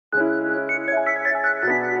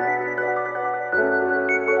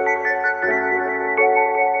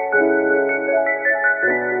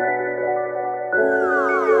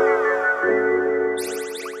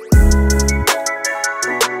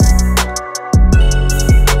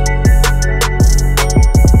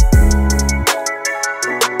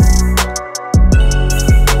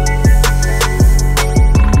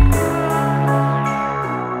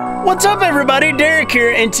Rick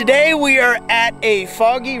here, and today we are at a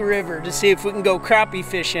foggy river to see if we can go crappie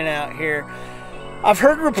fishing out here. I've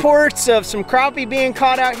heard reports of some crappie being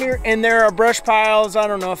caught out here, and there are brush piles. I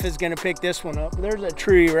don't know if it's gonna pick this one up. There's a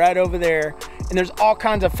tree right over there, and there's all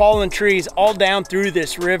kinds of fallen trees all down through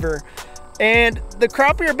this river. And the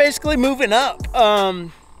crappie are basically moving up.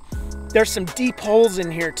 There's some deep holes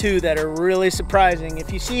in here too that are really surprising.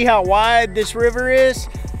 If you see how wide this river is,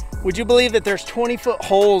 would you believe that there's 20-foot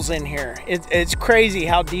holes in here? It's crazy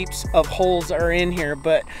how deep of holes are in here.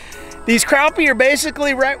 But these crappie are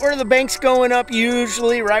basically right where the bank's going up,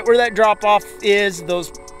 usually right where that drop off is.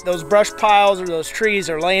 Those brush piles or those trees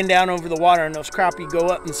are laying down over the water, and those crappie go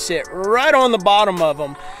up and sit right on the bottom of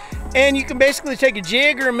them. And you can basically take a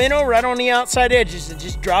jig or a minnow right on the outside edges and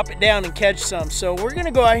just drop it down and catch some. So we're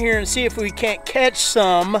gonna go out here and see if we can't catch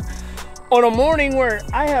some on a morning where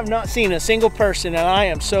I have not seen a single person, and I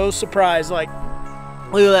am so surprised. Like,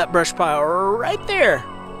 look at that brush pile right there.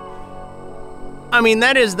 I mean,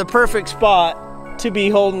 that is the perfect spot to be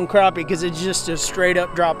holding crappie because it's just a straight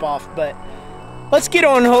up drop off. But let's get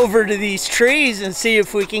on over to these trees and see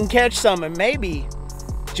if we can catch some, and maybe,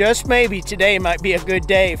 just maybe, today might be a good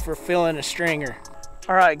day for filling a stringer.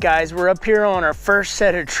 All right, guys, we're up here on our first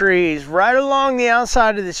set of trees right along the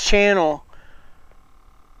outside of this channel.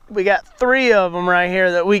 We got 3 of them right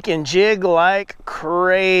here that we can jig like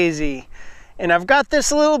crazy. And I've got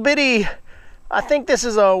this little bitty, I think this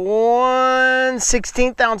is a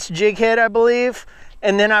 1/16 ounce jig head, I believe.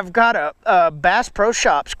 And then I've got a Bass Pro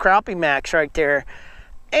Shops Crappie Max right there.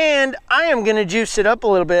 And I am gonna juice it up a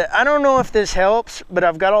little bit. I don't know if this helps, but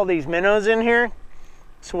I've got all these minnows in here.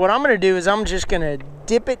 So what I'm gonna do is I'm just gonna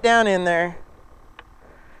dip it down in there.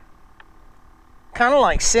 Kind of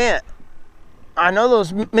like scent. I know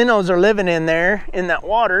those minnows are living in there, in that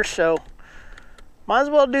water, so might as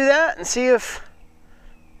well do that and see if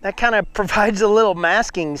that kind of provides a little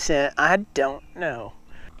masking scent. I don't know.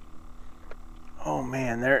 Oh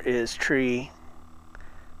man, there is tree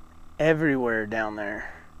everywhere down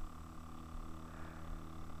there.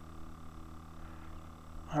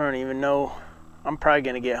 I don't even know. I'm probably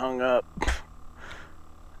gonna get hung up.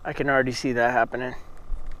 I can already see that happening.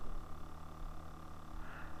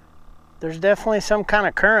 There's definitely some kind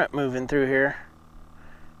of current moving through here.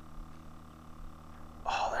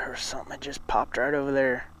 Oh, there was something that just popped right over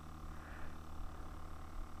there.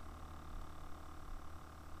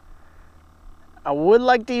 I would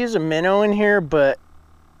like to use a minnow in here, but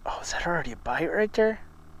oh, is that already a bite right there?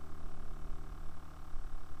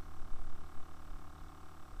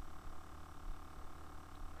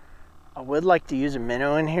 I would like to use a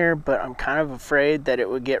minnow in here, but I'm kind of afraid that it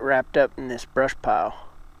would get wrapped up in this brush pile.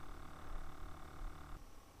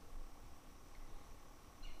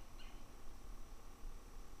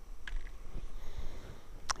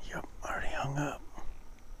 Yep, already hung up.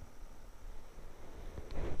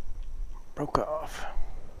 Broke off.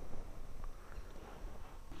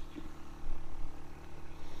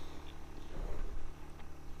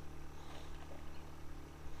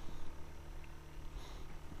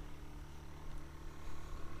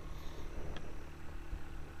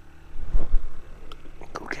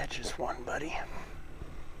 Go catch this one, buddy.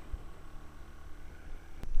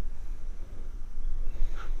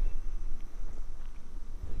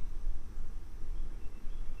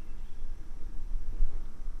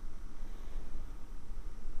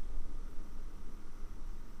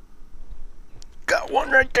 Got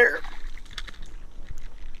one right there.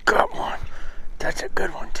 Got one. That's a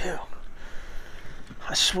good one too.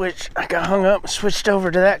 I got hung up and switched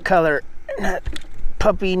over to that color, and that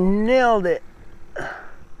puppy nailed it.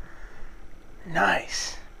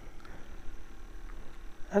 Nice.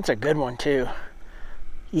 That's a good one too.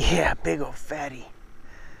 Yeah, big old fatty.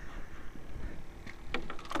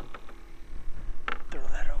 Throw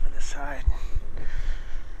that over the side.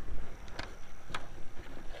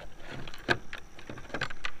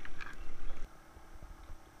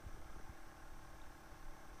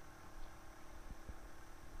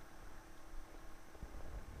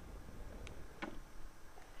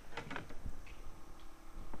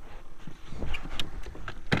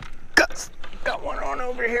 Got one on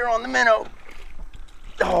over here on the minnow.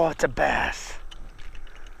 Oh, it's a bass.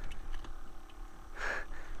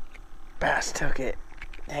 Bass took it.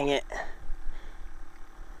 Dang it.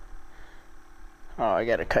 Oh, I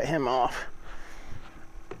gotta cut him off.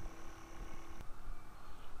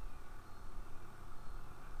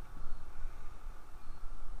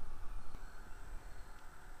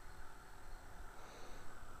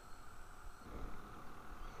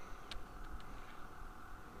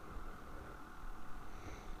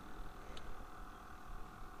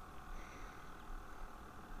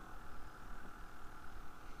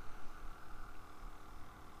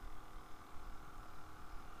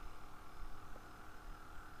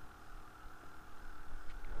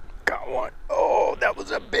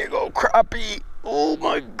 was a big old crappie. Oh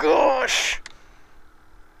my gosh.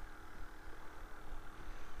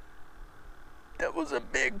 That was a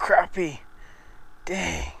big crappie.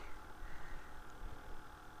 Dang.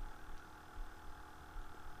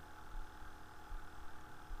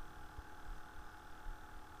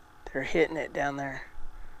 They're hitting it down there.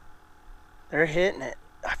 They're hitting it.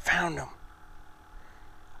 I found them.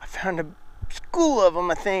 I found a school of them,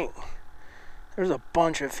 I think. There's a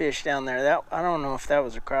bunch of fish down there. That I don't know if that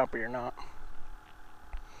was a crappie or not.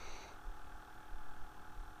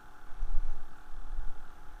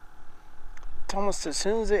 It's almost as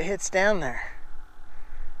soon as it hits down there.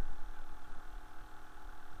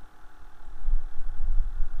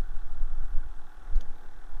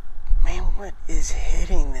 Man, what is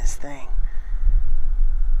hitting this thing?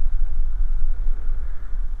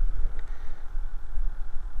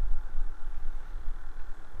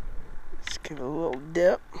 Let's give it a little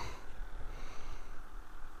dip.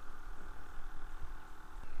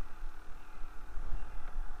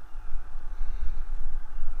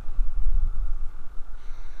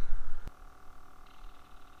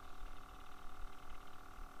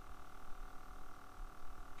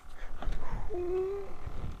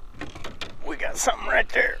 We got something right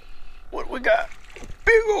there. What we got?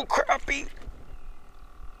 Big old crappie.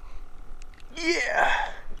 Yeah.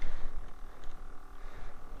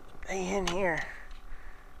 They in here.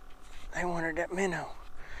 They wanted that minnow.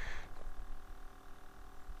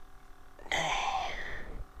 Dang.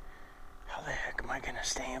 How the heck am I gonna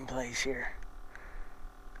stay in place here?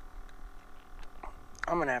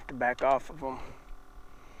 I'm gonna have to back off of them.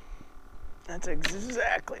 That's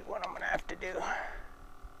exactly what I'm gonna have to do.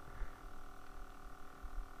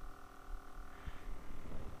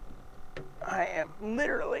 I am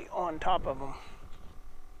literally on top of them.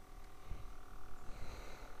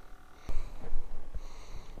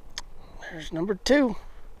 There's number 2.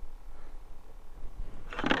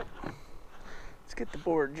 Let's get the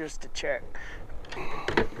board just to check.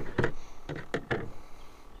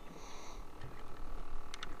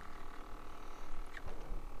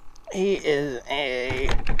 He is a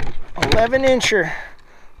 11-incher.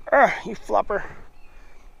 You flopper.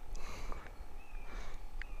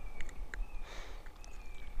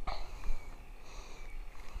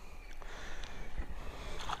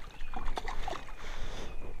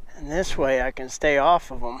 And this way I can stay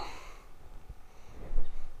off of them.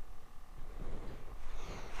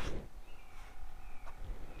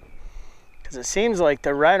 Because it seems like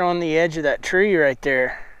they're right on the edge of that tree right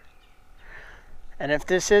there. And if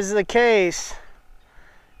this is the case,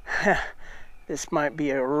 this might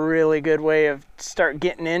be a really good way of start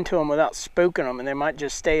getting into them without spooking them, and they might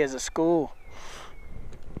just stay as a school.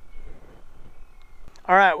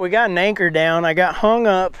 All right, we got an anchor down. I got hung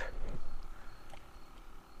up.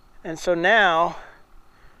 And so now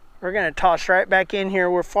we're gonna toss right back in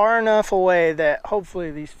here. We're far enough away that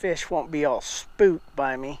hopefully these fish won't be all spooked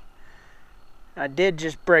by me. I did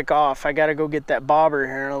just break off. I gotta go get that bobber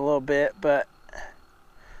here in a little bit, but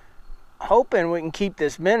hoping we can keep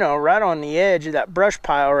this minnow right on the edge of that brush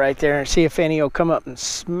pile right there and see if any will come up and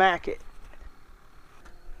smack it.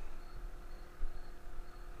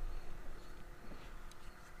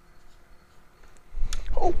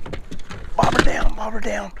 Oh, bobber down, bobber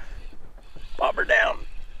down, bobber down.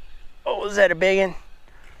 Oh, is that a big one?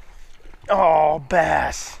 Oh,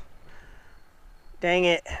 bass. Dang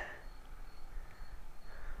it.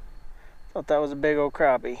 Thought that was a big old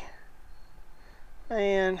crappie.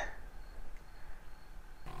 Man.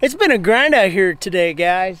 It's been a grind out here today,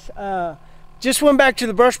 guys. Just went back to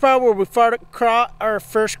the brush pile where we fought our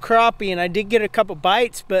first crappie, and I did get a couple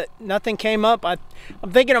bites, but nothing came up. I'm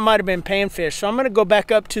thinking it might have been panfish, so I'm gonna go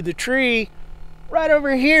back up to the tree right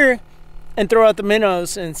over here and throw out the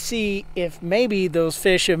minnows and see if maybe those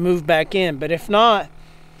fish have moved back in. But if not,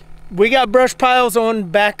 we got brush piles on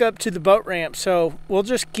back up to the boat ramp, so we'll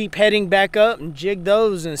just keep heading back up and jig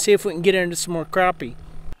those and see if we can get into some more crappie.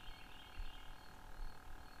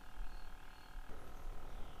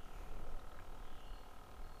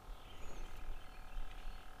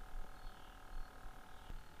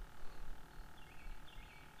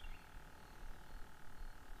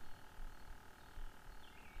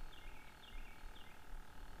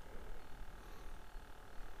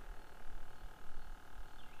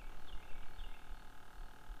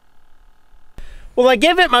 Well, I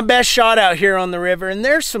gave it my best shot out here on the river, and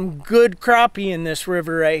there's some good crappie in this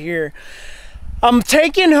river right here. I'm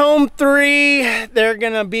taking home 3. They're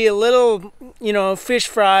gonna be a little, you know, fish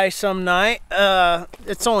fry some night.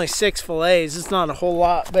 It's only 6 fillets. It's not a whole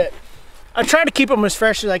lot, but I try to keep them as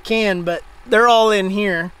fresh as I can, but they're all in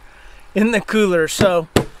here in the cooler. So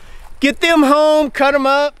get them home, cut them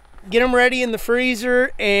up, get them ready in the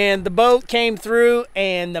freezer, and the boat came through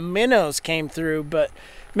and the minnows came through. But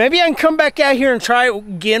maybe I can come back out here and try it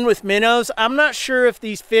again with minnows. I'm not sure if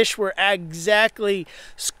these fish were exactly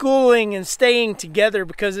schooling and staying together,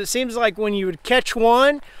 because it seems like when you would catch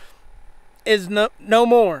one is no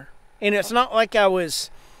more. And it's not like I was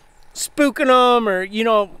spooking them or, you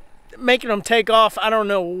know, making them take off. I don't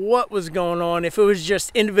know what was going on. If it was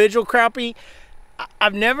just individual crappie,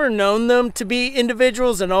 I've never known them to be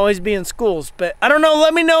individuals and always be in schools. But I don't know.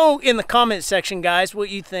 Let me know in the comment section, guys, what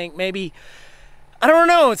you think. Maybe, I don't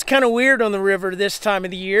know. It's kind of weird on the river this time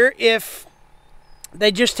of the year if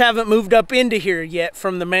they just haven't moved up into here yet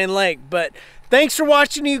from the main lake. But thanks for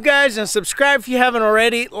watching, you guys, and subscribe if you haven't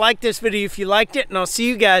already. Like this video if you liked it, and I'll see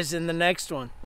you guys in the next one.